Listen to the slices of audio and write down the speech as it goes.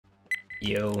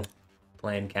Yo,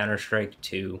 playing Counter-Strike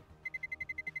 2.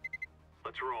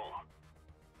 Let's roll.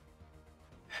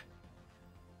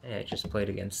 Yeah, I just played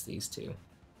against these two.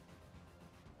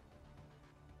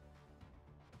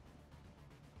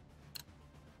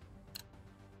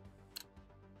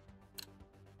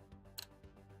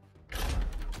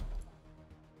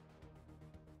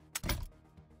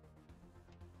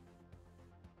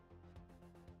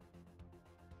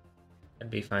 I'd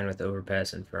be fine with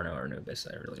Overpass, Inferno, or Anubis.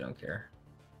 I really don't care.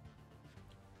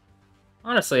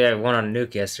 Honestly, I won on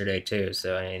Nuke yesterday too,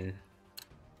 so I mean,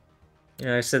 you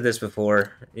know, I said this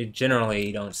before. Generally,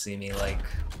 you don't see me like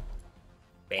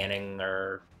banning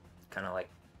or kind of like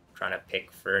trying to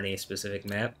pick for any specific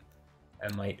map.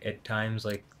 I might at times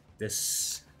like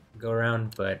this go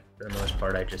around, but for the most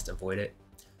part, I just avoid it.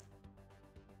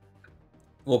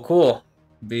 Well, cool.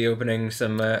 Be opening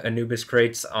some Anubis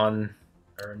crates on.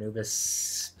 Or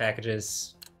Anubis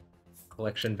packages,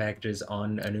 collection packages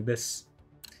on Anubis.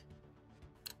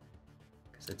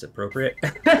 Because it's appropriate.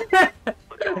 Because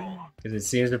it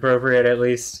seems appropriate at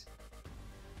least.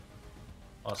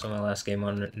 Also, my last game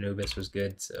on Anubis was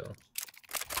good, so.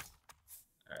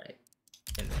 Alright.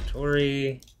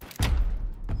 Inventory.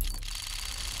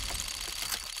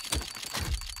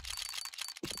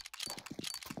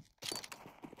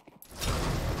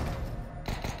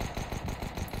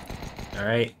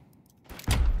 Alright.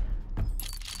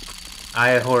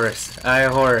 I horse.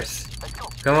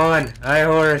 Come on, I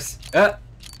horse. Okay,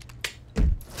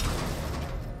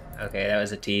 that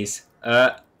was a tease.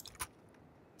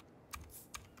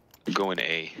 Going to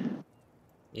A.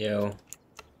 Yo.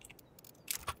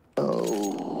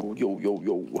 Oh, yo.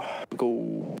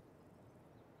 Go.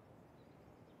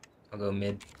 I'll go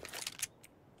mid.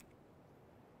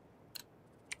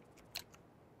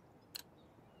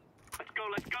 Let's go.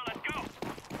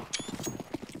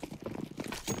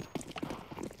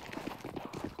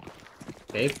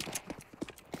 Babe?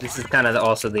 This is kind of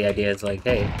also the idea. It's like,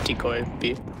 hey. Decoy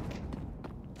B.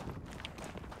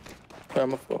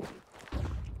 I'm a fool.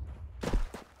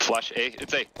 Flash A.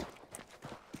 It's A.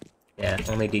 Yeah,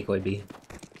 only decoy B.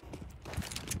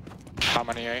 How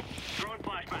many A? Throwing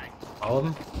flashbang. All of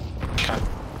them? Okay.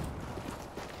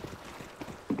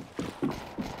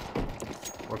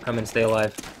 Or come and stay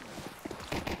alive.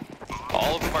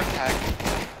 All of them are tagged.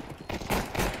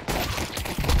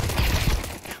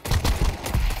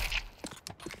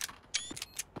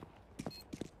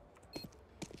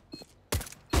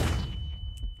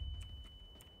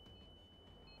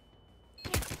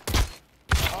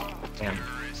 Damn.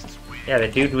 Yeah, the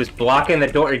dude was blocking the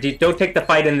door. Dude, don't take the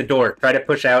fight in the door. Try to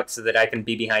push out so that I can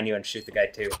be behind you and shoot the guy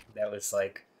too. That was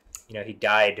like, you know, he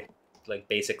died, like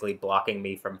basically blocking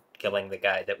me from killing the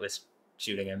guy that was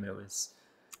shooting him. It was.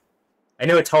 I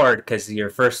know it's hard because your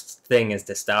first thing is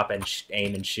to stop and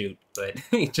aim and shoot, but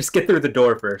just get through the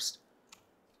door first.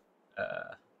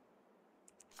 Well,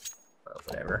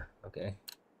 whatever. Okay.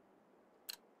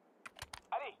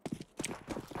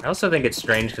 I also think it's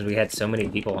strange because we had so many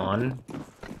people on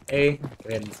A.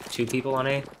 We had 2 people on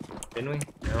A, didn't we?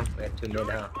 No, we had 2 mid,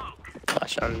 huh?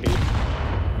 Flash on B.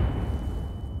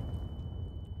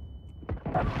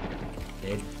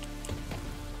 Mid.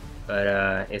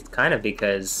 But it's kind of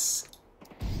because,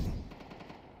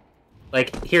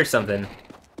 like, here's something.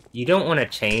 You don't want to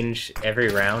change every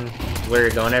round where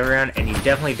you're going every round, and you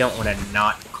definitely don't want to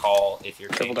not call if you're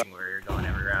changing where you're going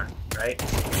every round, right?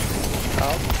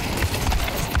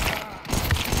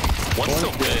 One's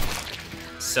so good.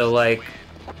 So, like,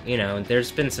 you know, there's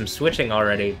been some switching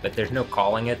already, but there's no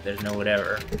calling it, there's no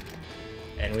whatever.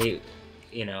 And we,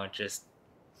 you know, it just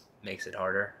makes it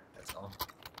harder, that's all.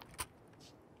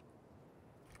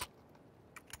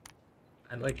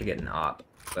 I'd like to get an op,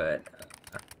 but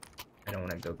I don't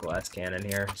want to go glass cannon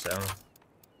here, so...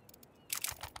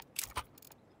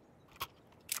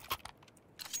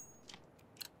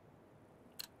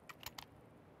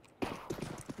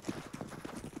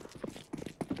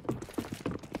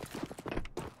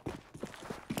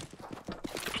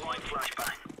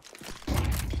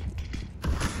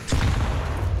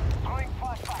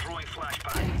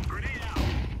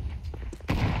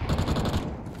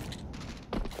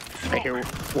 I hear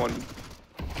one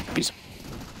piece.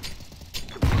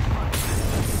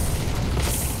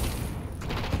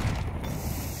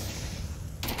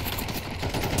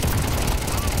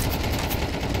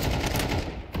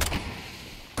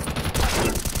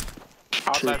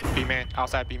 Outside B man.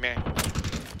 Outside B man.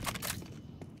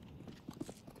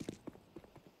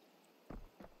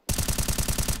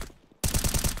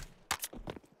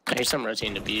 I hear some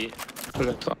rotating to B on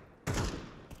the top.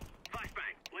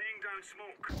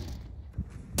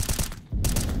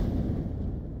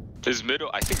 Is middle?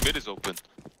 I think mid is open.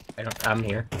 I'm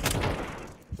here.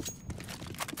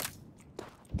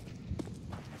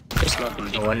 There's nothing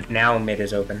deep. Oh, now mid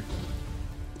is open.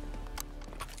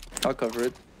 I'll cover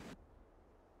it.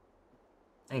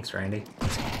 Thanks, Randy.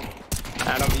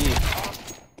 Adam E.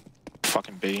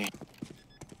 Fucking B.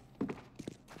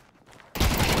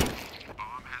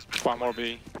 One more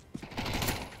B.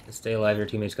 Stay alive, your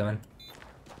teammate's coming.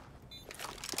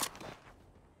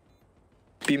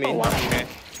 B main. Oh, one B main.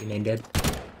 B main dead.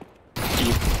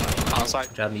 E. Onside.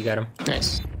 Good job, you got him.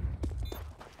 Nice.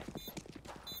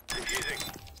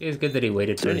 It was good that he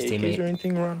waited Is for there his any AKs or teammate.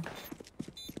 anything around?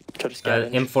 Try to scout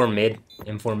in. M4 mid.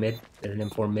 M4 mid. There's an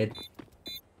M4 mid.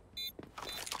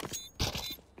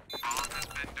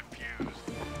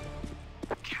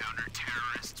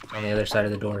 On the other side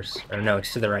of the doors. Or no,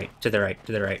 it's to the right. To the right.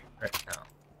 To the right. Right. Oh.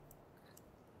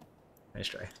 Nice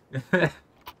try.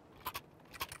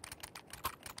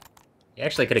 He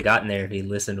actually could have gotten there if he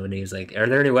listened when he was like, "Are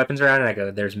there any weapons around?" And I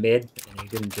go, "There's mid," and he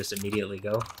didn't just immediately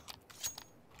go.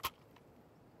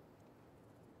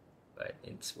 But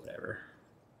it's whatever.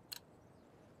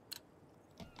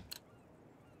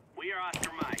 We are Oscar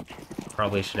Mike.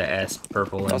 Probably should have asked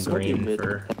purple and I'll smoke you green mid.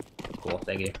 for. Cool,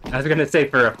 thank you. I was gonna say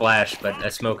for a flash, but a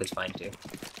smoke is fine too.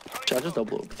 Should I just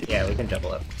double up with you? Yeah, we can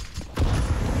double up.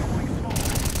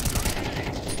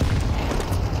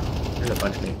 There's a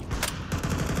bunch of me.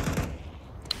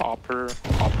 Upper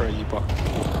E-box.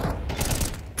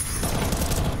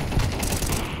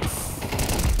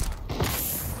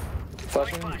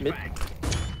 Flashing mid.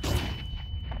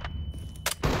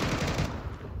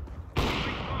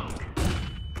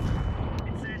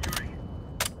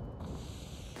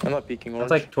 I'm not peeking orange.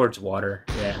 It's like towards water.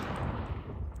 Yeah.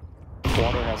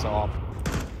 Water has an op.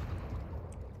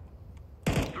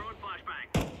 Throwing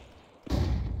flashbang.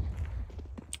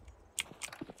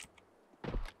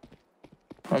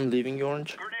 I'm leaving you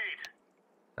orange. Grenade.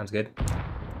 Sounds good.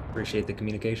 Appreciate the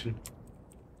communication.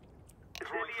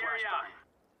 Throwing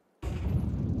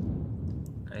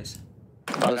flashbang. Nice.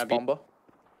 Oh, That's Nabi. bomba.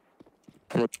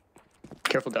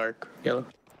 Careful, dark. Yellow.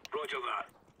 Roger that.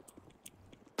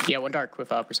 Yeah, one dark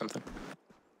with up or something.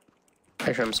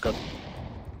 I sure him scope.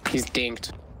 He's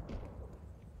dinked.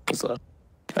 He's low.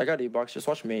 I got E-box. Just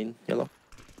watch main. Yellow.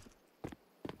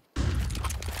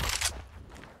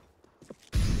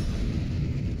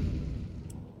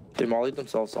 They mollied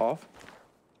themselves off.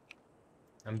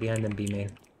 I'm behind them B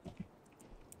main.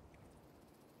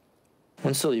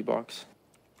 One's still E-box.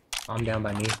 I'm down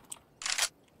by me.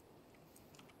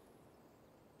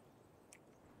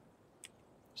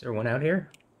 Is there one out here?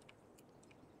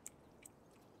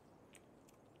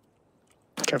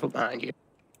 Careful behind you.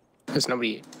 There's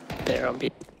nobody there on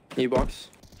B. E-box.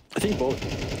 I think both.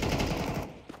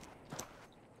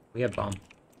 We have bomb.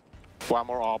 One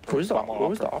more op. Where's the One more where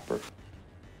was op. the opper?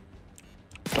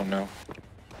 Don't know.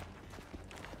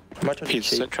 I might try to He's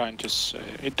chase. trying to say,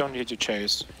 you don't need to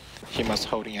chase. He must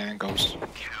holding angles.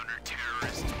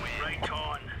 Right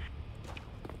on.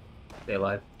 Stay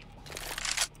alive.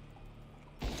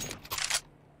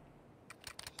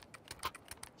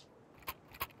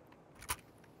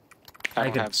 I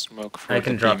don't can- have smoke for I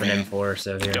can the drop an B-main. M4,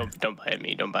 so here. Don't buy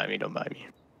me. Don't buy me. Don't buy me.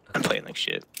 I'm playing like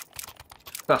shit.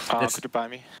 Oh, this, Could you buy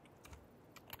me?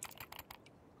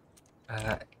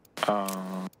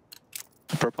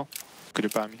 Purple? Could you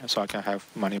buy me so I can have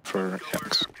money for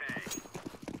X?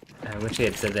 I wish he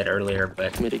had said that earlier,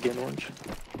 but Mid again, orange.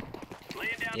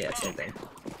 Laying down yeah, smoke. same thing.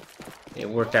 It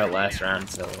worked out last round,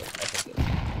 so I think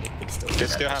it could still. They work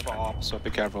still out have this an round. op, so be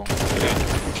careful.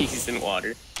 He's in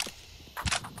water.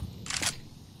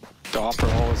 The opper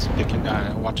always picking,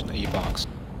 watching the E-box.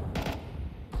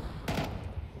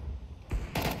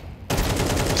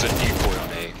 There's a decoy on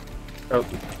A. Oh,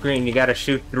 Green, you gotta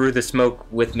shoot through the smoke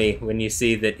with me when you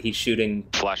see that he's shooting,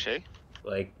 Flash A?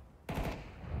 like...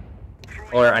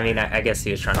 Or, I mean, I guess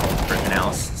he was trying to hold freaking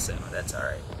else, so that's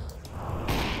alright.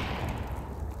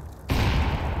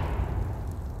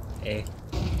 A.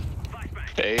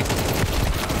 A?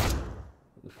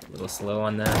 Oof, a little slow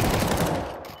on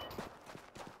that.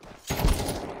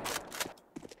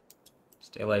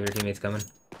 Stay alive, your teammate's coming.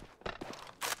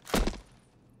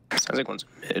 Sounds like one's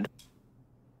mid.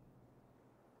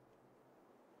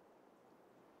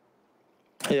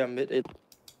 Yeah, mid. It.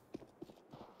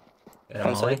 Got a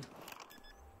On molly? site.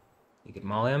 You could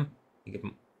molly him? You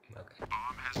could... Okay.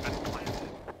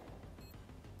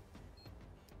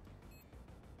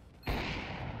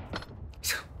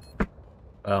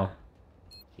 Well,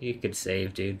 you could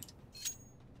save, dude.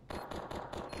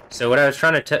 So what I was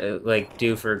trying to like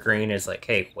do for green is like,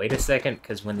 hey, wait a second,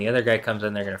 because when the other guy comes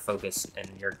in, they're gonna focus, and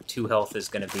your 2 health is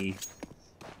gonna be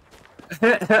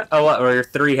a lot, or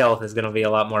 3 health is gonna be a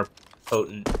lot more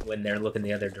potent when they're looking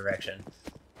the other direction.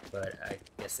 But I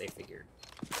guess they figured.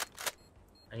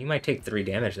 You might take 3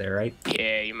 damage there, right?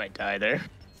 Yeah, you might die there.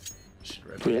 Should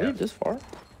rotate Really? out. This far?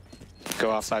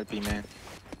 Go outside B, man.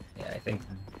 Yeah, I think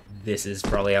this is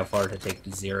probably how far to take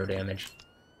 0 damage.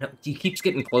 No, he keeps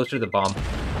getting closer to the bomb.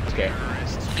 Okay.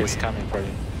 He's coming for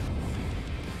you.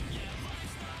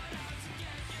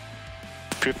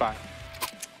 Purify.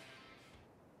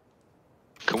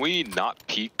 Can we not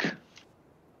peek?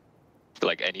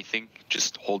 Like anything?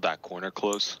 Just hold that corner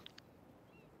close.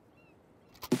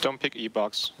 Don't pick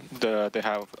E-box. They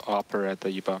have upper at the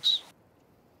E-box.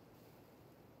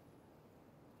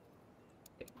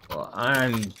 Well,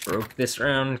 I'm broke this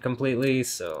round completely,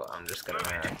 so I'm just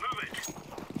gonna...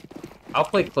 I'll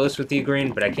play close with you,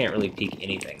 Green, but I can't really peek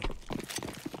anything.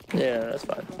 Yeah, that's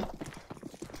fine.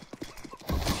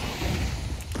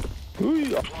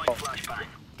 Ooh, oh.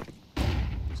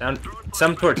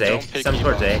 Some towards A, Don't pick some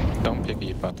towards A. E-box. Don't pick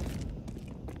E-box.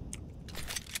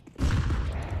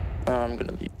 I'm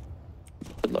gonna be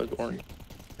good luck, orange.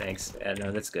 Thanks. Yeah,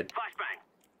 no, that's good.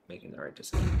 Making the right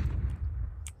decision.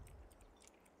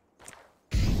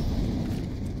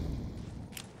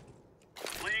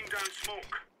 Laying down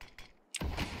smoke.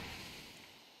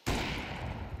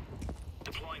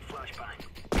 Deploying flashbang.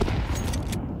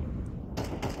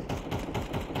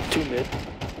 2 mid.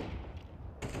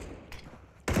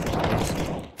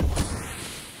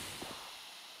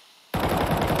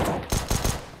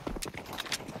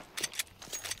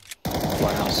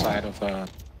 One outside of I'm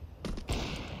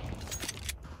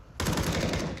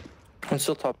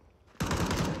still top.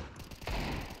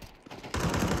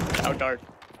 Out dark.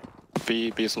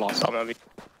 B. B is lost. Oh, maybe.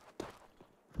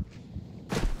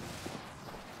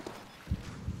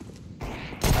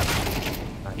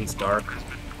 He's dark.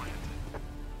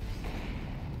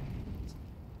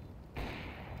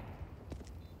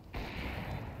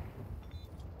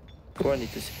 Who do I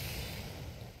need to see?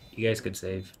 You guys could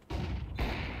save.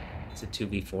 It's a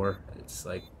 2v4. It's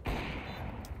like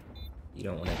you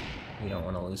don't want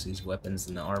to lose these weapons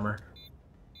and the armor.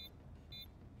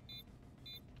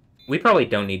 We probably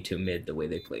don't need 2 mid the way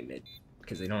they play mid,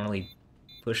 because they don't really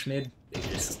push mid. They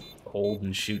just hold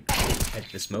and shoot at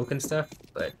the smoke and stuff.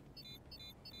 But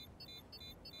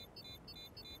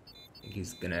I think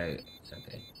he's gonna.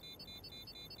 Okay.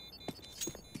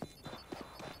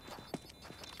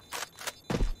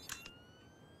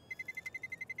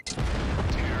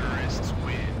 Terrorists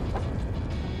win.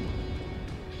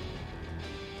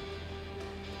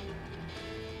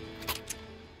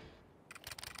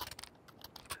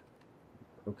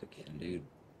 Broke again, dude.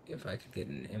 If I could get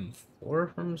an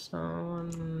M4 from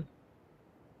someone.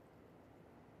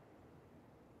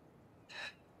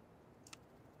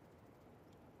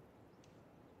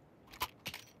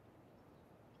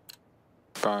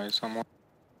 By someone.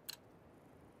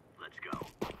 Let's go.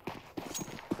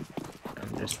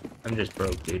 I'm just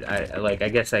broke, dude. I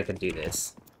guess I could do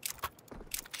this.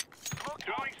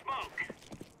 Throwing smoke.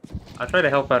 I'll try to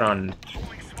help out on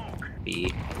Throwing smoke.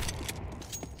 B.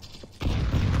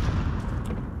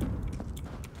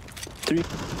 3.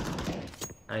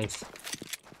 Nice.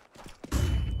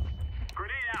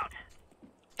 Grenade out.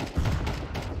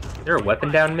 Is there a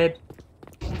weapon down mid?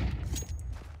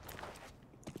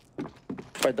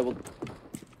 By double.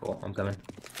 Cool, I'm coming.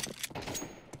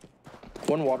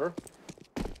 1 water.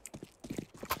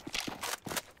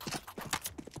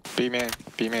 B man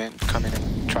coming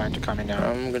in, trying to come in now.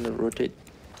 I'm gonna rotate.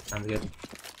 Sounds good.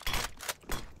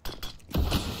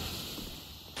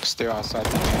 Still outside.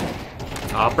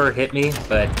 Opper hit me,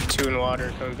 but 2 in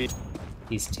water. Coming B.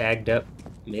 he's tagged up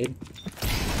mid.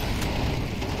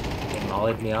 He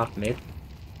mollied me off mid.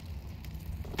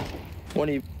 1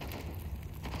 E.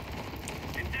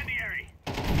 Incendiary.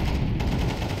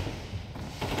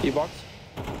 E-box.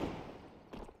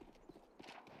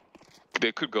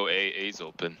 They could go A. A's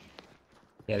open.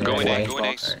 Yeah, Go in A. A. Go in A.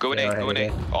 Alright, Go in yeah, A. Go in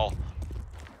alright, A. All.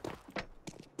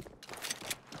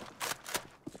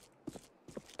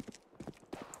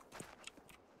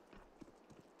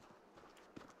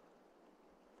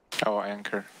 Oh,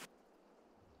 anchor.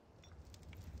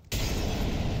 Yeah.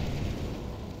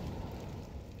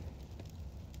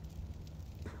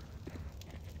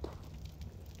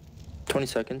 20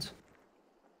 seconds.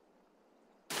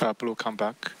 Blue come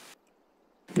back.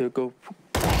 Yeah, go.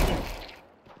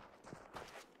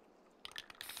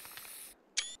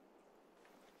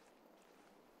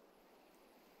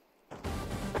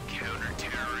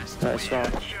 Counter-terrorist. Nice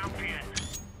round. Champion.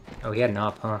 Oh, he had an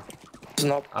op, huh? It's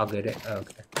not. I'll get it. Oh,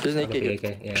 okay. There's an I'll get AK. the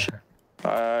AK.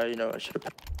 Yeah. You know, I should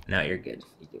have. No, you're good.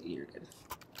 You're good.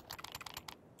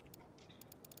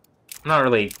 Not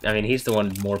really. I mean, he's the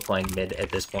one more playing mid at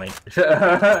this point.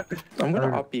 I'm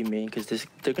gonna op B main because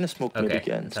they're gonna smoke mid Okay,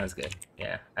 again. that sounds good.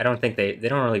 Yeah, I don't think they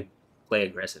don't really play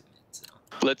aggressive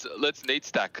mid. So. Let's nade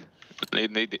stack.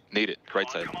 Nade it. Right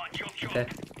side. Come on, choke. Okay.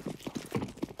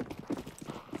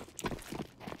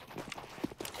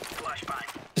 Flashbang.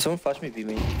 Someone flash me B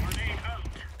main. Grenade out.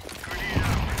 Grenade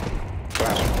out.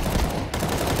 Flash.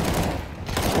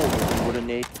 Oh, what a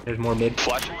nade. There's more mid.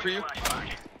 Flashing for you. Flashbang.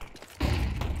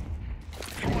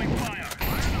 Throwing fire.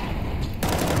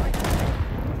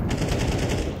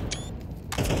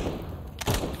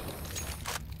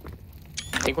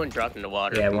 I think one dropped in the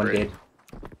water. Yeah, from one Bridge. did.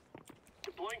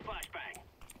 Deploying flashbang.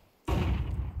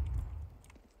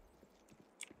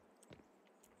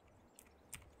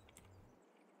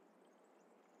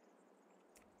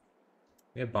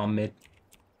 We have bomb mid.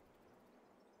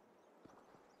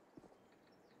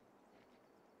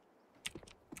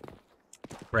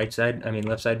 Right side. I mean,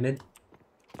 left side mid.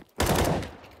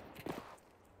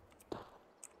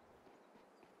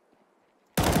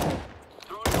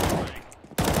 Throwing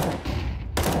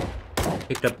flashbang.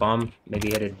 Picked up bomb.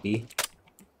 Maybe headed B.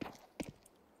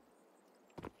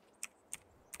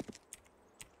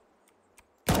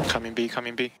 Coming B,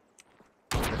 coming B.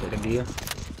 Headed B.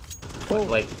 Oh,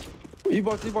 Like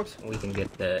E-box, E-box. we can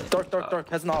get the Dark.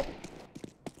 Has an op.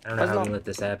 I don't know Has how not- we let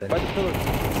this happen. By the pillar.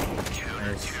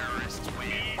 Nice.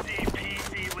 Easy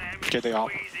peasy lemon Get the op.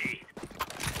 squeezy.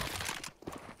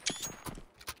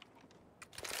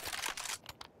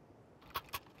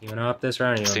 You wanna up this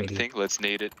round? Or you want Same me to- thing. Let's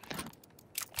nade it.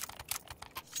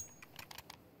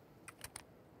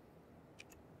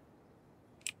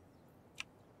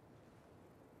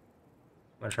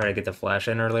 I'm gonna try to get the flash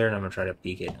in earlier, and I'm gonna try to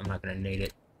peek it. I'm not gonna nade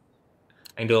it.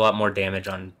 I can do a lot more damage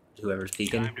on whoever's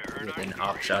peeking with an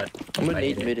op shot. I'm gonna if I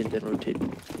nade hit mid it. and then rotate.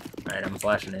 Alright, I'm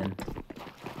flashing in.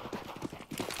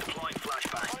 Deploying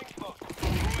flashbang.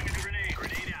 Throwing a grenade.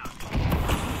 Grenade out.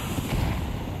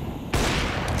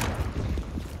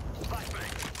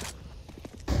 Flashbang.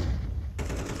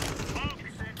 Smoke.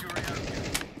 Incendiary out.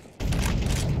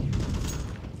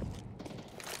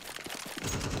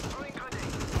 Throwing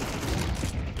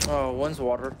grenade. Oh, one's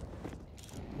water.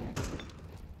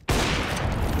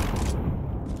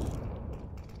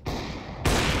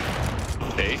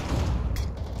 Hey.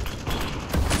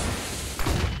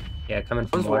 Yeah, coming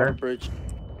from One's water water. bridge.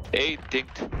 Hey,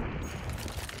 dinked.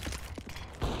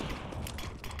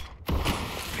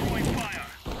 Throwing fire.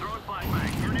 Throwing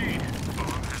flashbang. Grenade.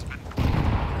 Bomb has been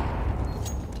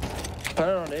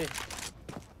Planted on A.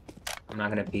 I'm not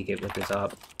gonna peek it with this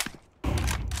op.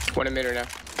 One emitter now.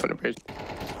 On the bridge.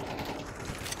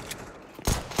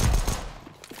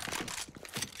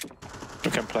 You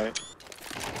can play.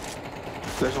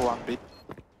 There's a 1B.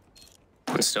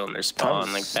 One's still in their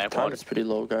spawn, like Time backwater. is pretty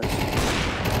low, guys.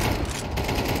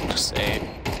 Just say.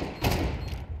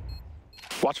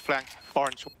 Watch flank.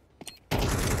 Orange.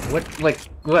 What? Like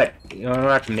what? You wanna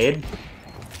watch mid?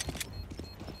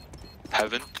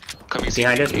 Heaven. Coming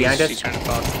Behind us. Behind She's us. trying to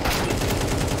fall.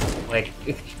 Like.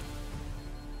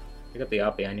 Pick up the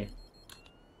op behind you.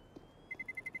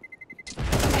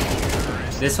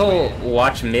 This whole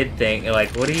watch mid thing,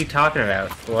 like, what are you talking about?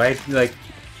 Why, like...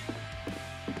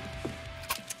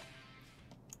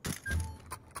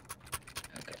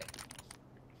 Okay.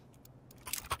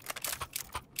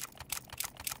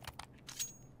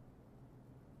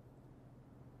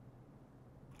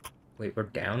 Wait, we're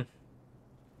down?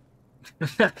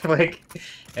 Like,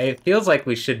 it feels like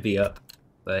we should be up,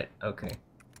 but okay.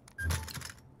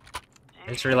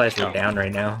 I just realized we're down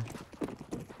right now.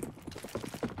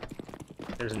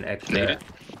 There's an Need extra it.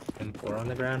 M4 on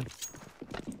the ground.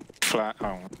 Flat.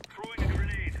 Oh. throwing a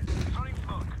grenade. Throwing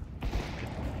smoke.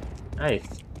 Nice.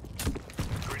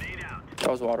 Grenade out. That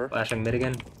was water. Flashing mid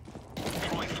again.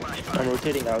 Throwing flashbang. I'm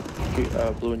rotating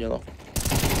out. Blue and yellow.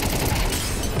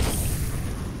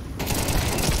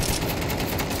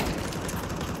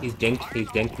 He's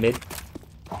dinked mid.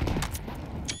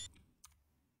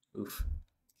 Oof.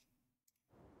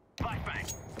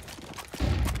 Flashbang.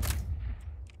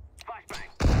 Flashbang.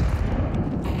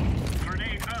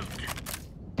 Grenade out.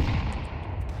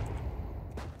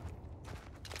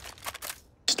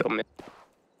 Still mid.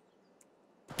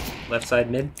 Left side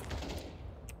mid.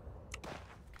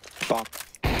 Bomb.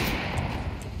 I'm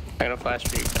gonna flash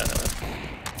for you.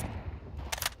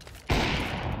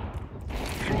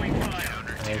 Throwing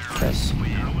fire. Nice. Yes.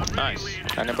 Nice.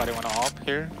 Anybody want to op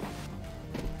here?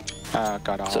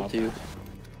 Got It's up op. to you.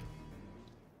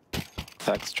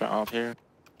 Extra op here.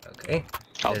 Okay.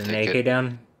 I'll There's an take AK it.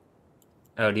 down.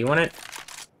 Oh, do you want it?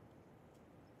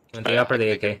 You want the up or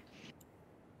the I can AK? take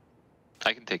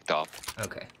I can take the op.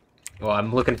 Okay. Well,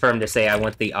 I'm looking for him to say I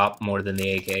want the op more than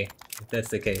the AK. If that's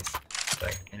the case.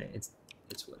 But it's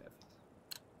whatever.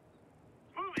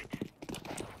 Move it.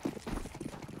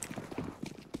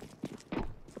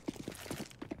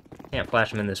 Can't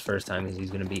flash him in this first time because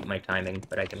he's going to beat my timing,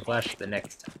 but I can flash the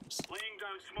next times. Laying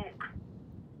down smoke.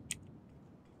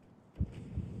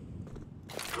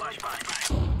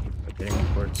 Flashbang. Getting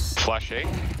towards Flash A.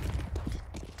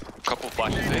 Couple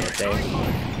flashes A. say.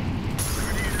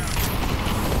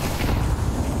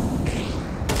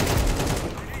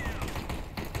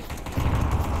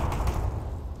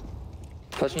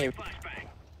 Flashing you.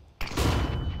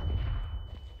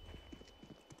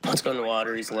 Let's go in the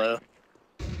water. He's low.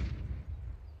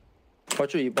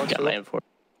 Watch your E-box. Got my M4.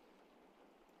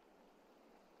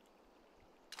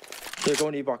 Yeah, go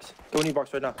in E-box. Go in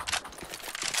E-box right now.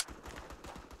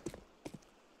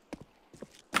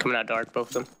 Coming out dark,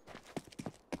 both of them.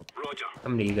 Roger.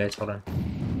 Coming to you guys, hold on. Bomb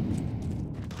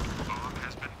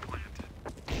has been planted.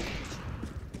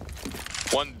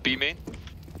 One B main.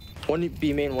 One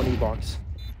B main, one E-box.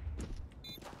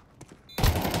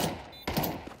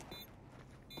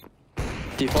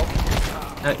 Default.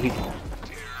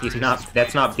 He's not.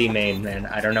 That's not B main, man.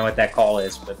 I don't know what that call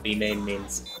is, but B main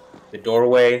means the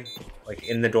doorway, like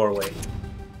in the doorway.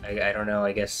 I don't know.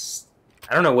 I guess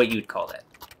I don't know what you'd call that.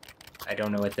 I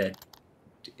don't know what that.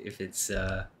 If it's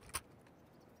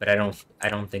but I don't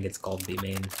think it's called B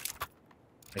main.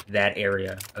 Like that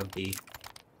area of B.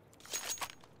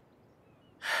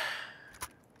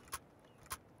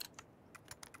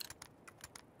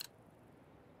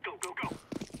 Go, go, go.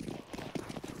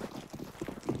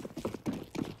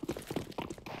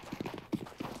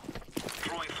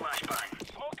 Throwing flashbang.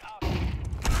 Smoke out.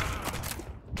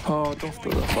 Oh, don't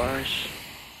steal the flash.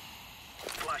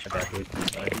 I bet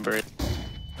Flashbang. we- Bird.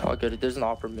 Oh, good. There's an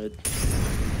offer mid. Throwing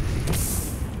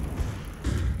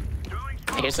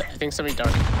I think somebody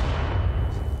dark.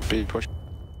 B push.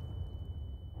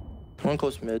 One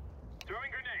close mid. throwing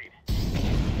grenade.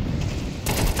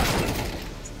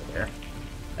 There.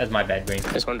 That's my bad, Green.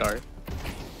 There's one dark.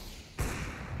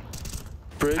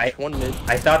 Bridge, one mid.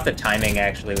 I thought the timing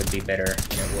actually would be better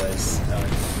than it was.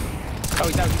 Oh,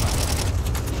 he's out.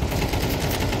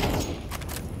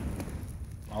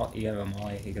 You have a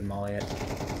molly. You can molly it.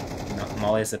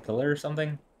 Molly is a pillar or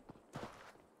something? The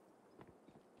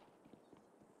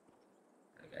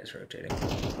guy's rotating.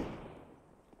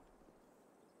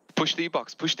 Push the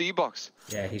E-box. Push the E-box.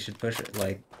 Yeah, he should push it,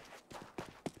 like...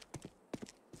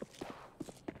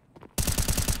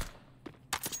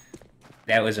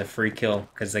 That was a free kill,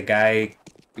 because the guy,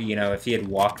 you know, if he had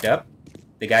walked up,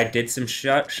 the guy did some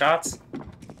shots,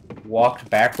 walked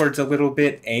backwards a little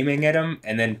bit, aiming at him,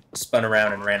 and then spun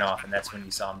around and ran off, and that's when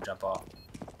you saw him jump off.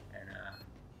 And,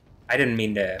 I didn't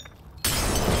mean to...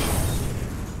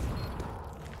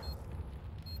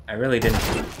 I really didn't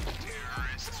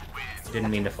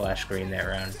mean to flash screen that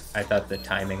round. I thought the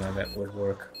timing of it would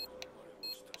work.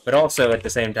 But also, at the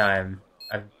same time,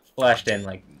 I've flashed in,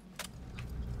 like...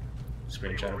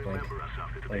 Screenshot of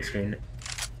blank screen.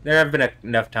 There have been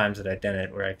enough times that I've done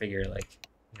it where I figure, like,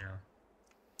 you know...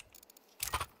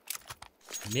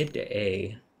 Mid to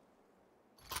A.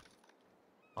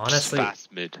 Honestly,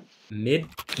 Fast mid. mid.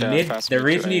 fast The mid to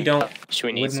reason A. you don't Should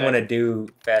we need wouldn't side? want to do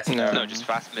fast. No. No, just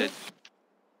fast mid.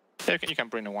 Yeah, you can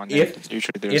bring the one. If- in.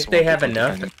 Usually there's If they one have people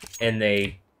enough defending. and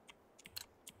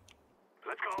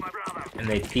Let's go, my brother.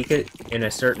 they peek it in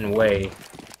a certain way,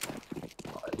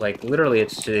 like literally,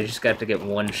 they just got to get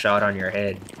one shot on your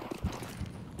head.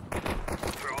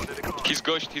 Throw into the corner. He's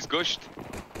gushed. He's gushed.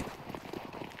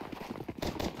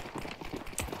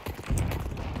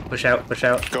 Push out, push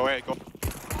out. Go ahead, go.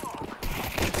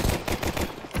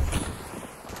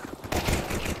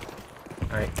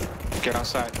 All right, Get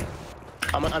outside.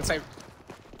 I'm on site.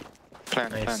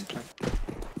 Plan, Nice. plan.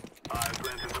 I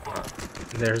planted the bomb.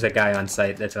 there's a guy on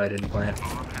site. That's why I didn't plant.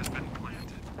 Bomb has been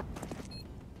planted.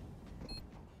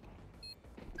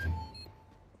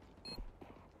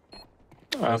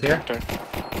 He's here. There.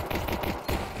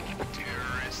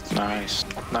 Terrorists. Nice.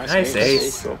 Nice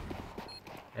ace. Bro.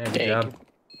 Yeah, good Dang. job.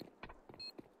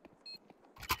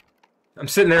 I'm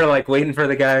sitting there like waiting for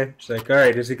the guy. It's like, all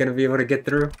right, is he gonna be able to get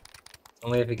through?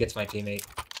 Only if he gets my teammate.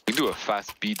 We can do a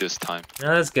fast B this time.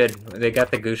 No, that's good. They got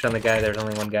the goosh on the guy. There's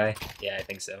only one guy. Yeah, I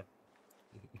think so.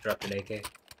 He dropped an AK.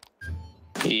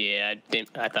 Yeah,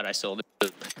 I thought I sold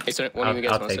it. Hey, so one of you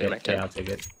guys I'll wants take to it. Yeah, I'll take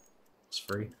it. It's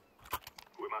free.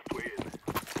 We must win.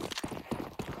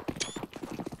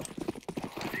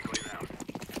 Decoy down.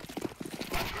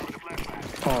 Throw the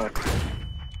flashbang. Oh,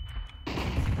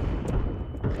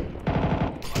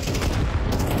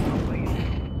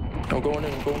 I'm going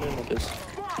in with this.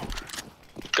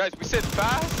 Guys, we said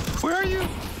fast. Where are you?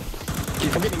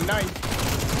 I'm getting knifed.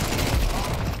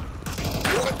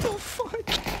 What the fuck?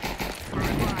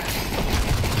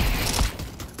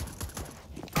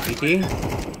 CT?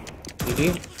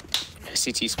 CT?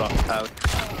 CT spot out.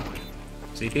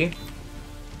 CT?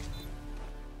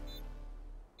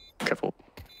 Careful.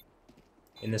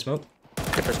 In the smoke?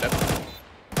 Good first step.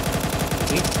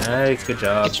 CT? Nice, good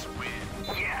job.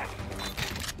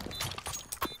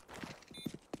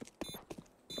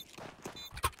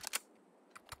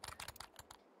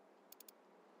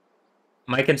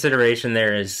 My consideration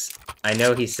there is, I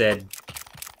know he said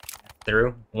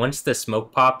through. Once the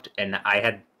smoke popped and I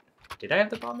had... Did I have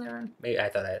the bomb there? Maybe I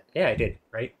thought I... Yeah, I did,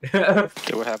 right?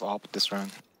 They will have AWP this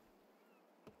round.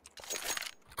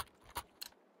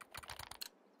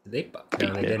 Did they buy?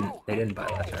 No, they didn't. They didn't buy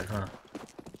last round, huh?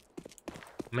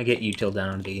 I'm gonna get util down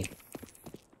on D.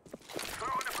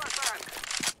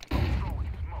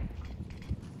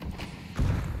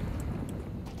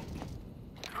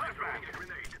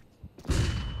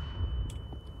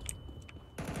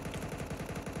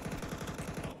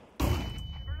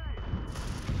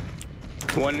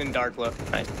 One in dark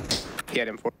left. Nice. He had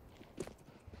him for.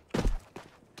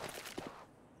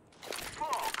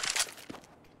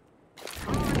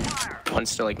 One's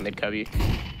still like mid cubby.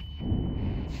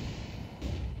 You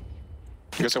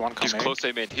guys want to come He's A? close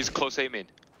aim in. He's close aim in.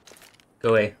 Go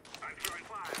away.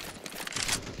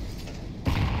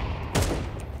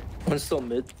 One's still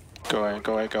mid. Go A,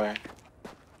 go A, go A.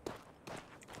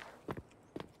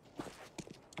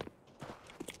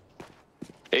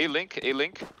 A link, A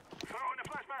link.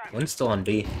 One's still on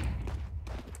B.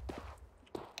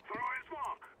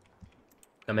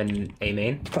 I'm in A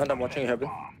main. And I'm watching heaven.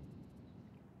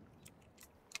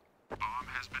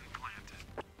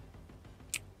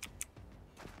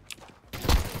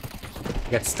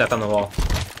 Got stuck on the wall.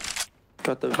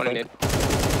 Got the One mid.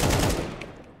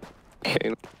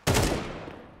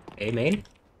 A main?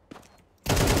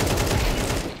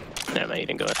 Never mind, he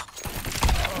didn't go in.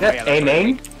 Yep, yeah, A that's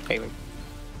main? Hailing.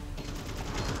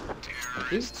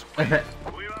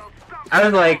 I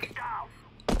was like,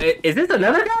 is this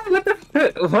another guy? What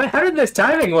the? What? How did this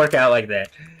timing work out like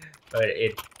that? But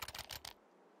it.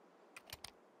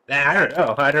 I don't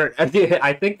know.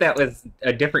 I think that was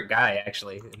a different guy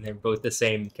actually, and they're both the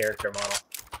same character model.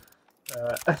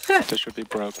 They should be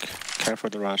broke. Care for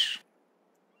the rush.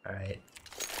 All right.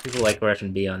 People like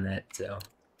Russian B on that, so.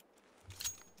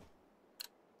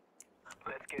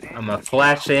 I'm gonna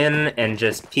flash in and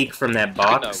just peek from that I'm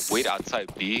box. gonna wait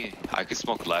outside B. I can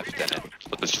smoke left and then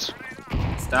let's just.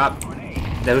 Stop.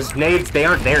 Those nades, they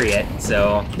aren't there yet,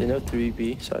 so. They know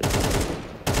 3B side.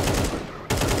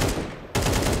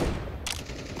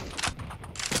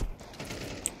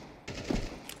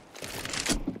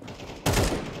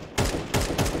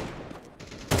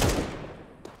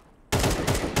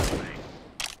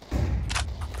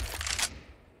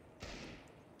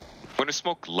 I'm gonna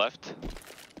smoke left.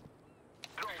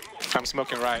 I'm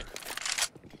smoking right.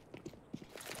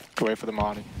 Go away for the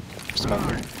molly. Smoke.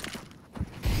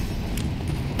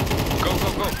 Go,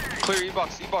 go, go. Clear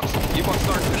E-box, E-box, E-box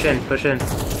dark. Push in, push in.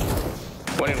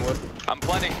 One in wood. I'm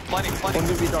planning. One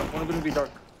gonna be dark, one gonna be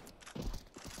dark.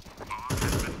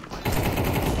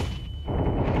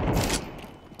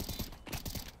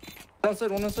 One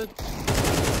outside, one outside.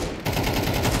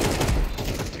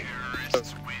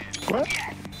 What?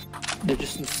 They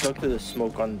just snuck to the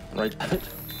smoke on right side.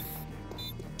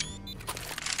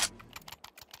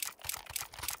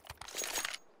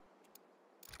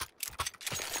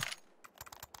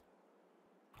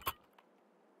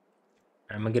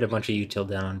 I'm gonna get a bunch of util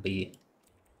down on B.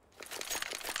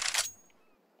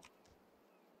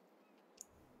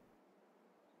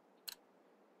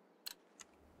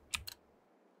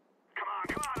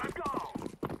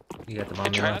 You got the bomb.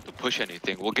 And try now. not to push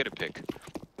anything. We'll get a pick.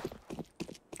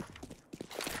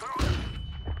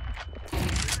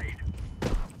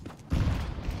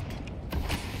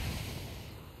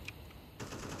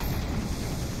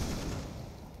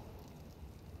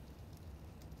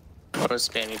 I was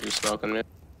spamming through smoke on mid.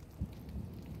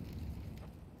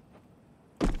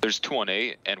 There's 2 on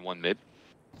A and 1 mid.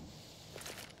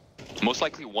 Most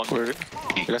likely 1 Where? mid.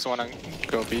 You guys wanna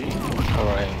go B or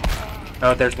A?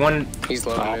 Oh, there's one He's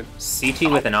low on mid. CT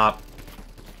with an op.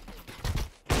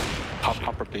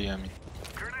 Hopper B, I mean.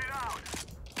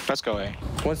 Let's go A.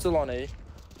 One's still on A.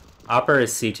 Opper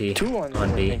is CT Two on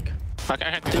on I B. think. I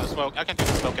can do the smoke. I can do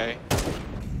the smoke A.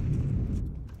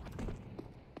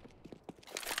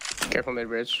 Careful mid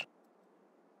bridge.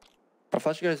 I'll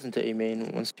flash you guys into A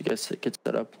main once you guys get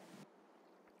set up.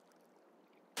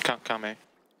 Come A.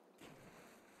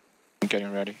 I'm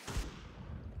getting ready.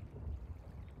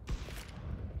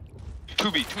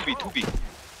 2B, 2B, 2B.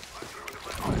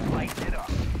 Light it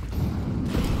up.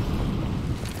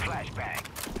 Flashbang.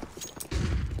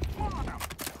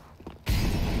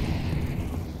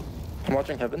 I'm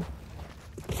watching heaven.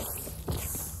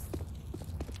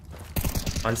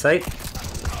 On site?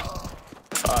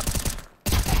 Fuck.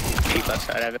 Keep left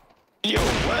side of it. Yo,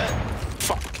 what?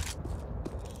 Fuck.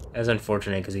 That was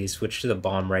unfortunate because he switched to the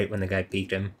bomb right when the guy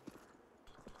peeked him.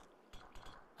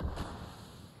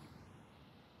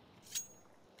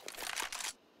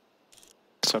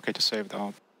 It's okay to save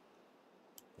though.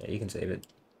 Yeah, you can save it.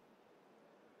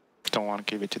 Don't want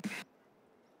to give it to.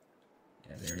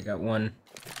 Yeah, they already got one.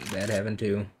 Too bad having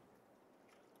two.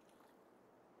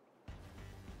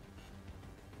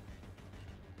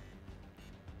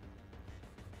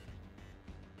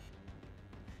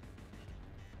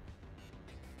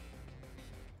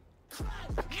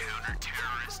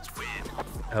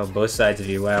 Oh, both sides of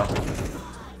you, wow.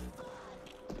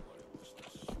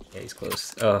 Yeah, he's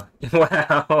close. Oh,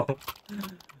 wow.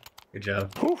 Good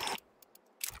job.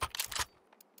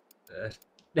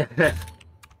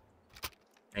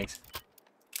 Thanks.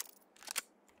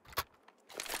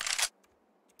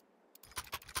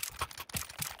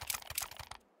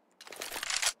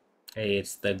 Hey,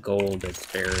 it's the gold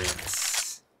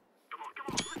experience.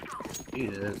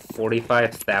 Jesus,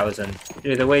 45,000.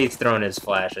 Dude, the way he's throwing his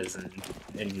flashes and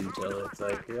util, it's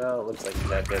like, well, it looks like he's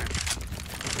got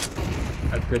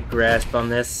a good grasp on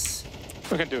this.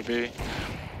 We can do B.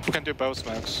 We can do both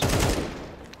smokes.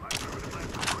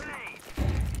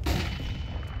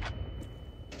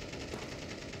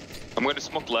 I'm going to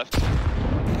smoke left.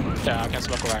 Yeah, I can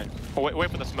smoke right. Oh,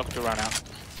 wait for the smoke to run out.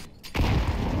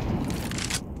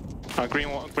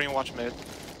 Green watch mid.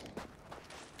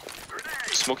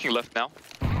 Smoking left now.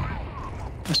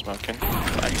 Smoking.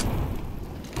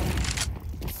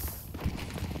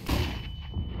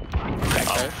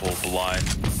 I'm full blind.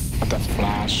 That's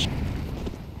flash.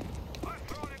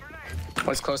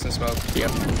 One's close in smoke.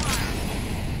 Yep.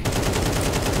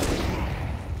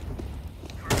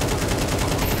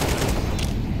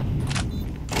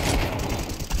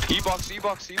 E-box,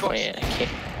 E-box, E-box. Oh yeah, I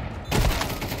can't.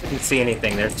 Didn't see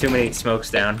anything. There's too many smokes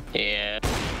down. Yeah.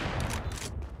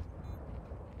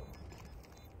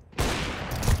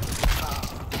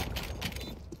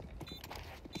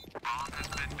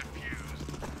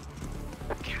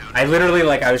 I literally,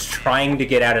 like, I was trying to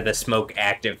get out of the smoke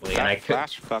actively, and I That could.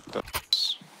 flash fucked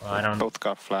us. Well, I don't. Both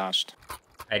got flashed.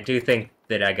 I do think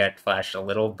that I got flashed a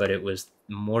little, but it was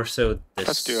more so the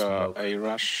Let's do smoke. a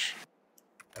rush.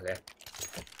 Okay.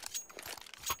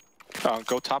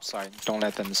 Go top side. Don't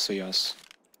let them see us.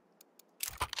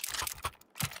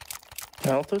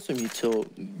 I'll throw some util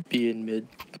B in mid.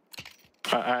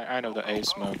 I know the A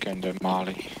smoke and the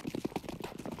Molly.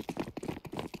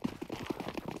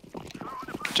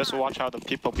 Just watch out the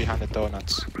people behind the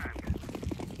donuts.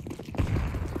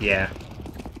 Yeah.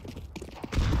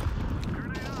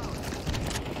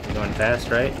 You're going fast,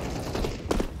 right?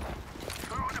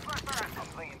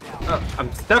 Oh,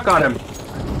 I'm stuck on him.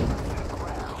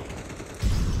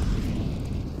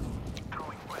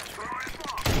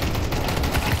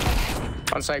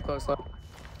 On site close left.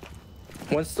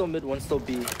 One's still mid, one's still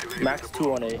B. Max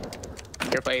 2 on A.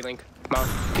 Careful, A-Link. Come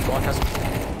on. Keep walking us.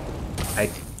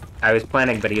 I was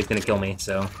planning, but he was gonna kill me,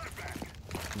 so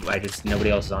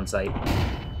nobody else is on site.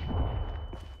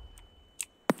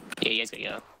 Yeah, you guys gotta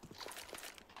go.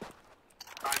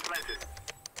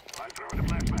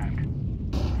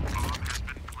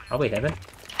 Probably heaven.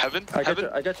 Heaven? I got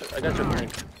Heaven? your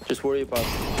link. Just worry about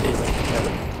A-Link.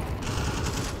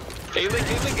 A-Link,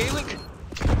 A-Link, A-Link!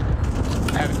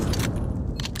 Heaven.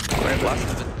 Where last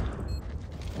heaven?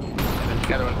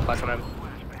 Another one. Flash on heaven.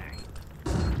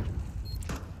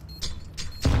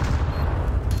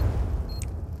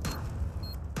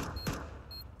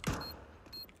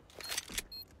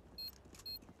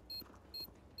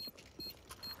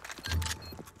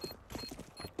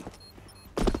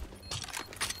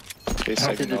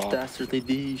 How did this dastardly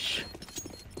dish?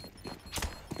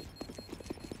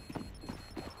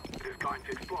 This going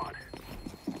to explode.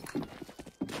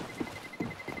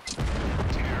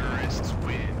 Terrorists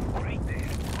win. Right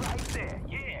there,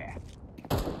 yeah.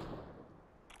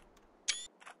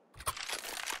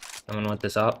 Someone want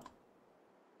this up?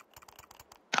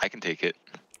 I can take it.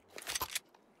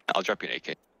 I'll drop you an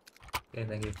AK. Okay,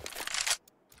 thank you.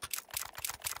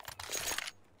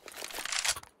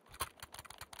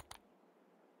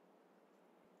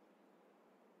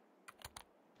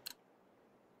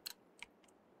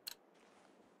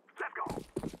 Let's go.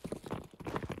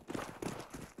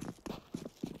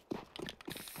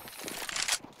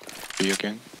 B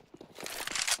again.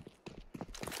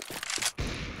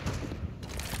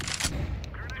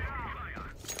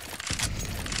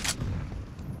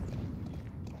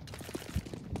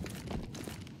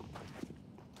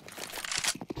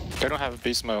 They don't have a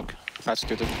B smoke. Let's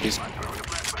do the B smoke.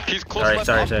 He's close.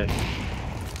 Sorry.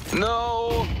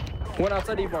 No. One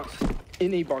outside E-box.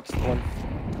 In E-box, one.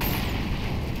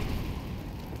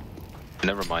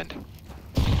 Never mind.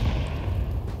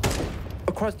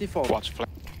 Across default. Watch flank.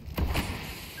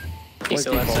 He's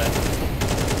still outside.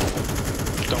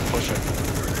 Don't push it.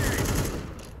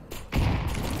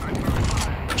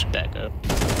 Push back up.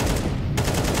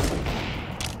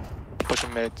 Push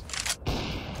him mid.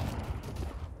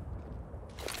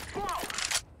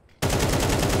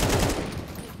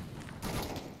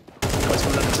 What's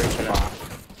coming up the bridge right now?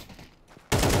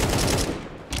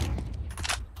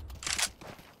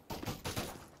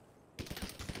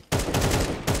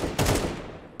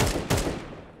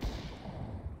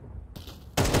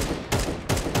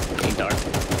 Getting dark.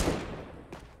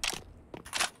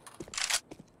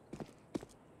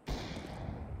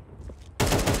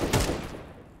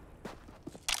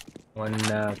 One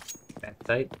back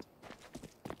side.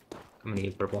 Coming to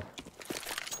you, purple.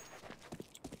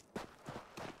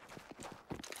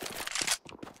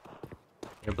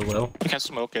 You're below. You can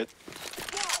smoke it.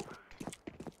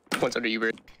 One's under you,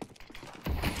 Bert.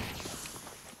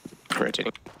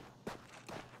 Rotating.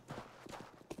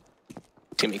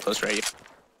 See me close right here.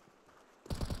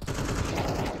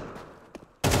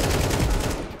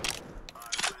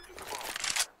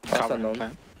 That's Cover unknown.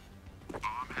 plant.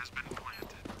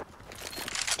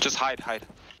 Just hide.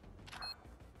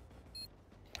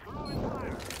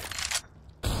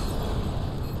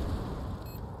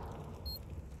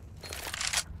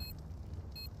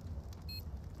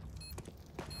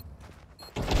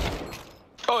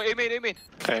 Oh, A main.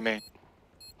 Okay, man.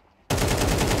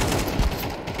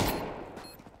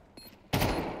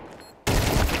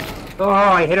 Oh,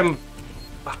 I hit him.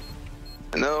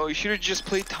 No, you should have just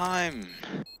played time.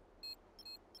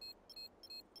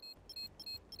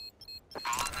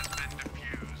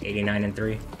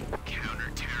 $89-3.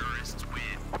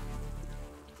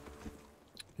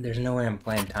 There's no way I'm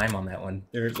playing time on that one.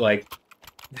 There's like,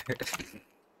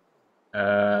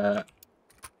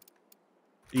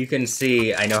 you can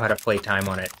see I know how to play time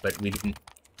on it, but we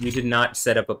did not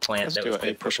set up a plant Let's that do was a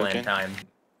good for push playing again. time.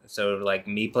 So like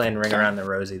me playing ring around the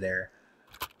rosy there.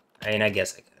 I mean, I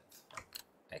guess I could.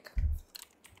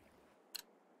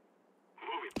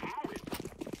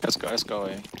 Let's go.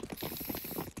 A.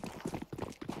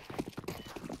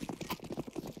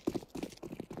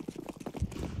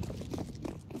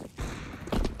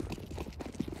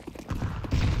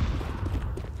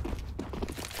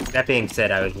 That being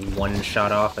said, I was one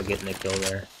shot off of getting the kill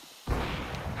there.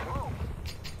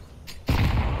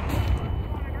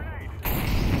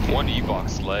 One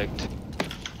E-box legged.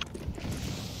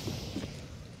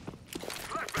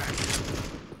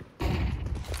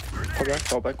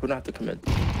 Fall back. We don't have to commit.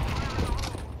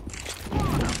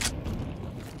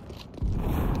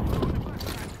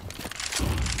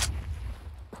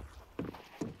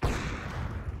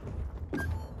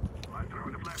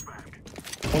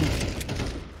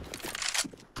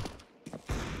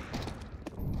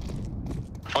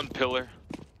 On pillar.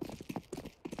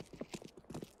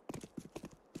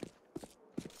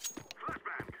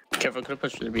 Careful, could have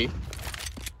pushed through the B.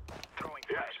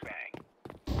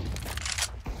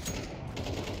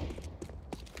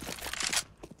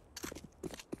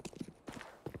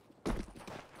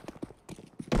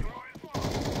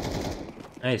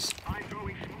 Nice.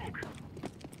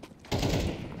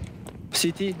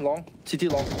 CT long.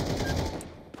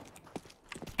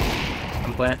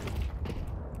 I'm plant.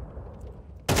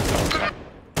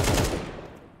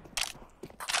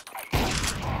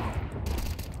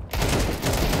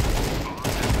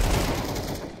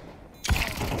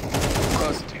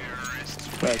 Close.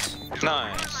 Nice.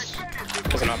 Nice.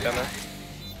 There's an op down there.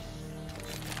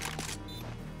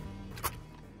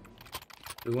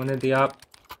 We wanted the op.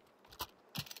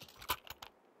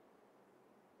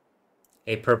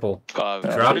 Hey, purple.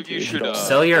 One of you should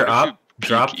Sell your one of you op. peek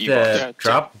Drop E-box.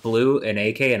 drop blue and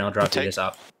AK, and I'll drop you Take- this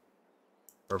op.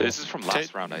 Purple. This is from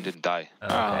last round. I didn't die.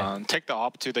 Oh, okay. Take the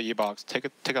op to the E-box. Take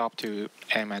it op to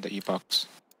aim at the E-box.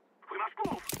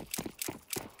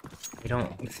 We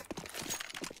don't. This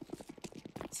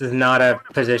is not a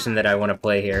position that I want to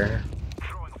play here.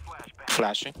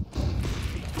 Flashing.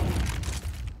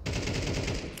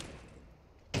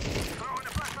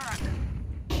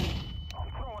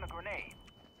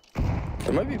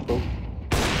 There might be both.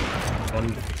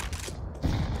 One.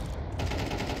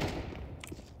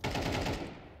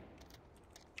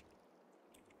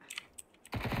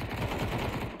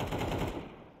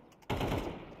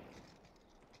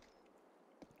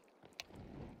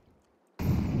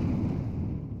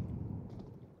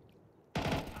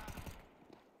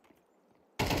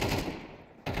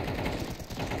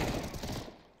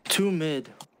 Two mid.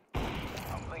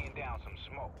 I'm laying down some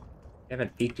smoke. I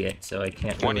haven't peeked yet, so I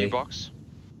can't One really... E-box.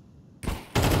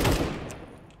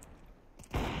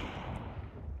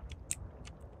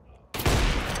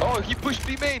 Oh, he pushed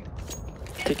B main.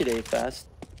 Take it A fast.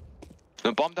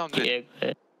 The bomb down mid.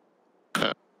 Yeah,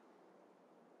 good.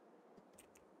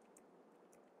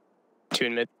 Two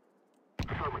in mid.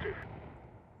 Affirmative.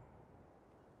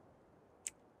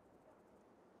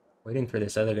 Waiting for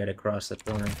this other guy to cross the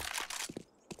corner.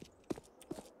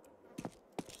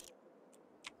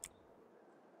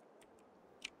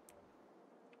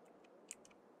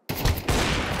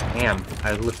 Damn,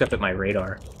 I looked up at my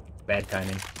radar. Bad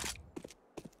timing.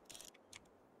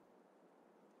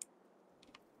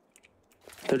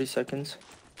 $30 seconds.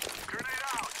 Grenade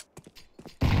out.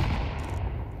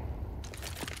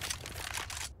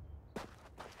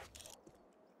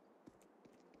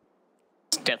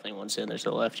 Definitely one in. There's to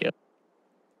the left, yeah.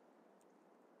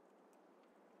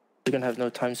 You're gonna have no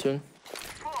time soon.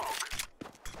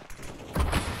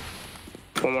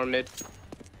 One more mid.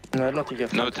 No, I don't think you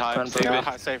have No time, bro. save it. Yeah,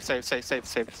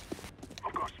 save.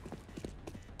 Of course.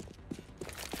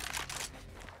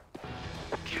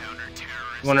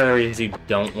 One of the reasons you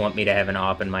don't want me to have an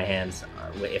op in my hands,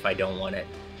 if I don't want it.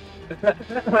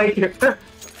 Like,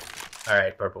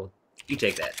 alright, Purple. You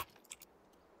take that.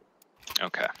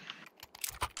 Okay.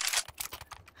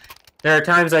 There are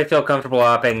times I feel comfortable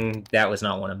opping. That was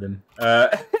not one of them.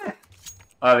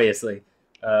 Obviously.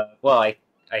 Well, I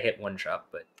hit one shot,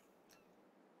 but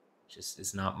just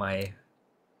is not my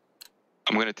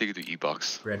I'm gonna take it to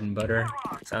E-box. bread and butter.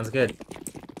 Sounds good.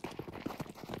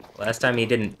 Last time he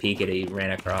didn't peek it, he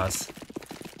ran across.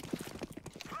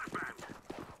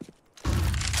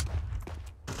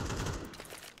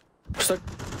 Stuck.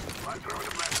 I'm throwing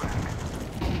the flashbang.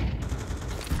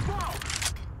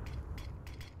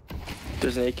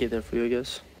 There's an AK there for you, I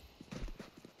guess.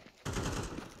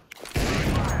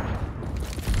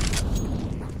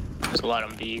 There's a lot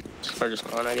on B. Or just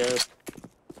one, I guess.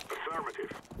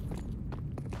 Affirmative.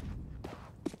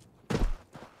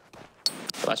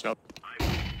 Flash note.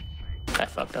 I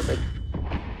fucked up it.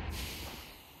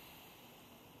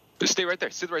 Just stay right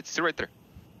there. Sit right there.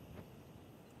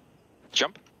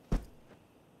 Jump.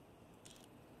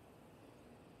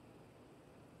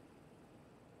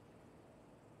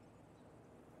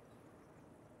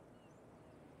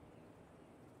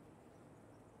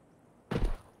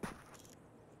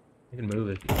 You can move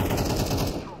it.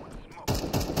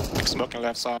 Smoking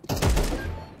left side.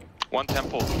 One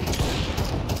temple.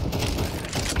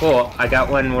 Cool, I got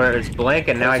one where it's blank,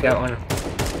 and now I got one.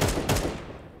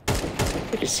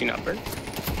 You see number?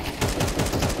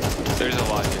 There's a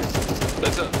lot here.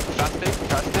 Let's fast take.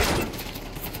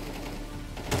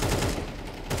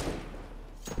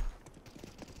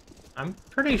 I'm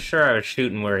pretty sure I was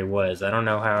shooting where he was. I don't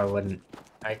know how I wouldn't.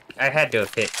 I had to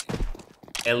have hit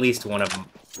at least one of them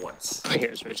once.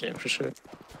 Here's Richard for sure.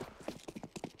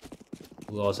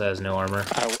 Who also has no armor.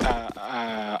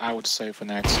 I would say for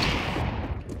next.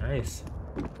 Nice.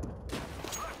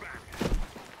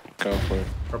 Go for it.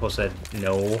 Purple said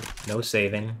no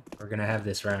saving. We're gonna have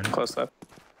this round. Close left.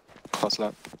 Close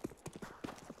left.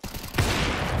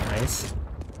 Nice.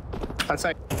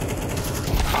 Outside.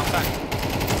 Outside.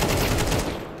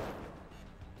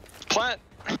 Plant.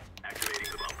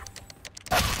 Activating the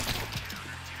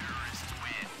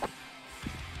bomb.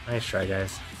 Nice try,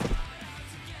 guys.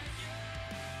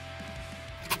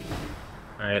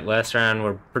 Alright, last round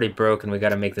we're pretty broke and we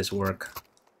gotta make this work.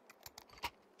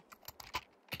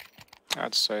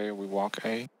 I'd say we walk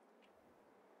A.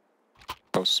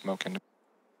 Go smoking.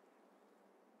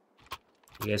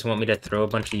 You guys want me to throw a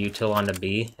bunch of util onto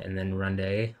B and then run to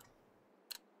A?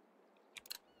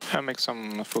 I'll make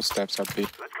some full steps at B.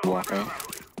 Walk A.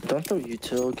 Don't throw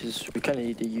util, because we kind of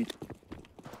need the util.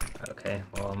 Okay,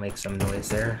 well I'll make some noise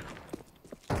there.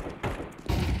 Throwing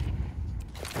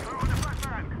the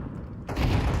flashbang.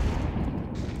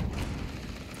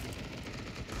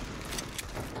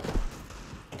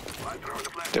 I'm throwing the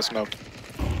flashbang. They smoked.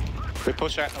 We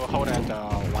push at or hold at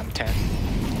 110.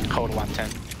 Hold 110.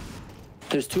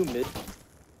 There's two mid.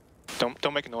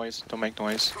 Don't make noise. Don't make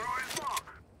noise. Throwing smoke.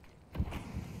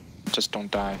 Just don't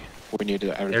die. We need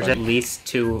everybody. There's at least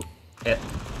two. I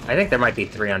think there might be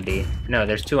 3 on B. No,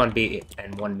 there's 2 on B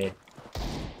and 1 mid.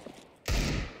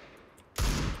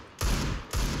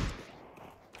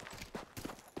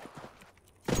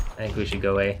 I think we should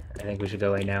go A. I think we should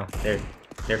go A now. They're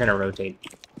gonna rotate.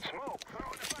 Smoke.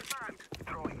 Throwing the flashbang.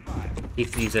 Throwing 5. He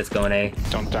sees us going A.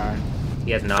 Don't die.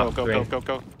 He has Go, knock. go, go, go,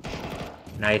 go.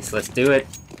 Nice, let's do it.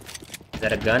 Is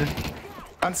that a gun?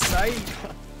 On site.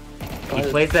 he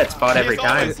plays that spot every He's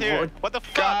time. always here. What the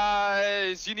fuck?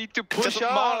 Guys, you need to push Just a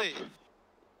up. molly.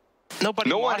 Nobody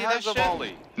No one molly has that a shit?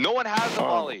 molly. No one has a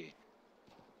molly.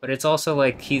 But it's also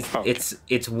like Oh.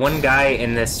 it's one guy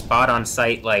in this spot on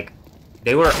site. Like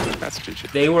they were That's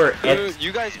GG. they were at, Dude,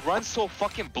 you guys run so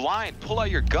fucking blind. Pull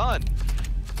out your gun.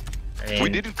 I mean, We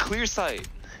didn't clear sight.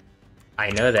 I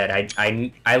know that.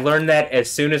 I learned that as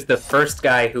soon as the first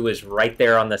guy who was right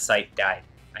there on the site died.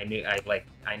 I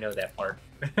know that part.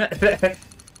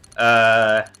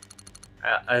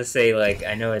 I say like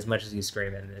I know as much as you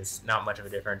scream, and there's not much of a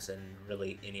difference in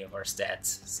really any of our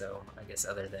stats. So I guess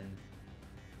other than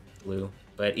blue,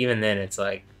 but even then it's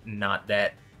like not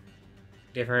that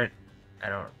different. I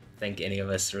don't think any of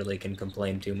us really can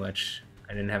complain too much.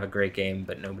 I didn't have a great game,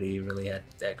 but nobody really had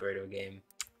that great of a game.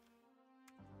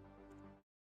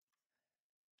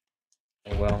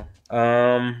 Oh well.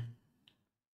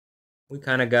 We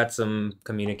kind of got some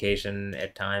communication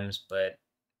at times, but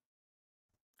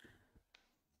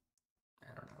I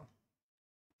don't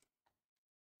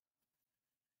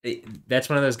know. That's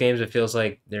one of those games that feels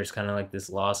like there's kind of like this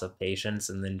loss of patience,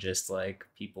 and then just like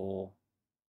people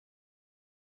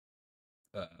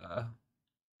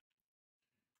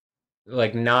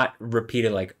like not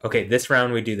repeated like, okay, this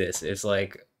round we do this. It's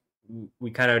like we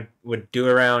kind of would do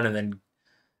a round, and then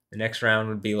the next round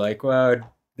would be like,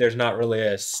 well, there's not really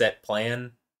a set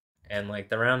plan. And like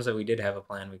the rounds that we did have a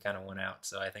plan, we kind of went out.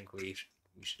 So I think we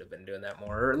should have been doing that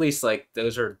more, or at least like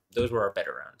those were our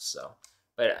better rounds. So,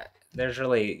 but there's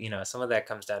really, some of that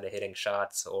comes down to hitting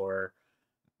shots or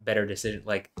better decision.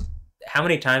 Like, how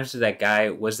many times was that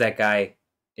guy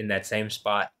in that same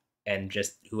spot, and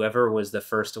just whoever was the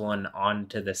first one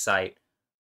onto the site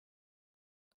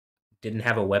didn't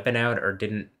have a weapon out, or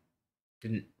didn't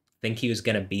think he was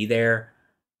gonna be there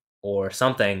or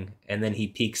something, and then he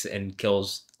peeks and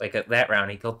kills. Like at that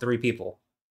round, he killed 3 people.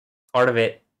 Part of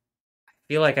it, I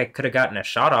feel like I could have gotten a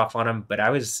shot off on him, but I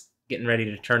was getting ready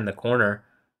to turn the corner,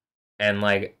 and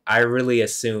like I really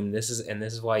assumed this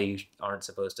is why you aren't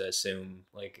supposed to assume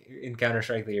like in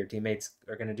Counter-Strike that your teammates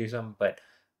are gonna do something, but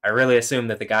I really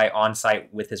assumed that the guy on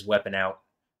site with his weapon out,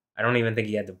 I don't even think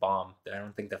he had the bomb. I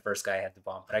don't think the first guy had the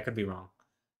bomb, but I could be wrong.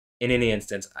 In any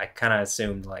instance, I kind of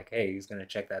assumed like, hey, he's gonna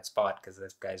check that spot because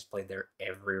this guy's played there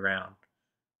every round,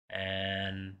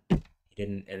 and he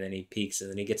didn't. And then he peeks, and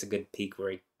then he gets a good peek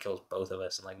where he kills both of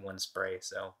us in like one spray.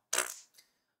 So,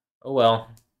 oh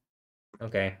well.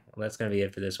 Okay, well that's gonna be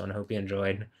it for this one. Hope you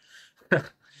enjoyed.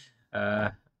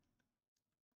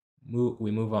 We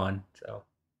move on. So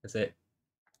that's it.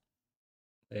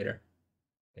 Later.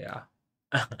 Yeah.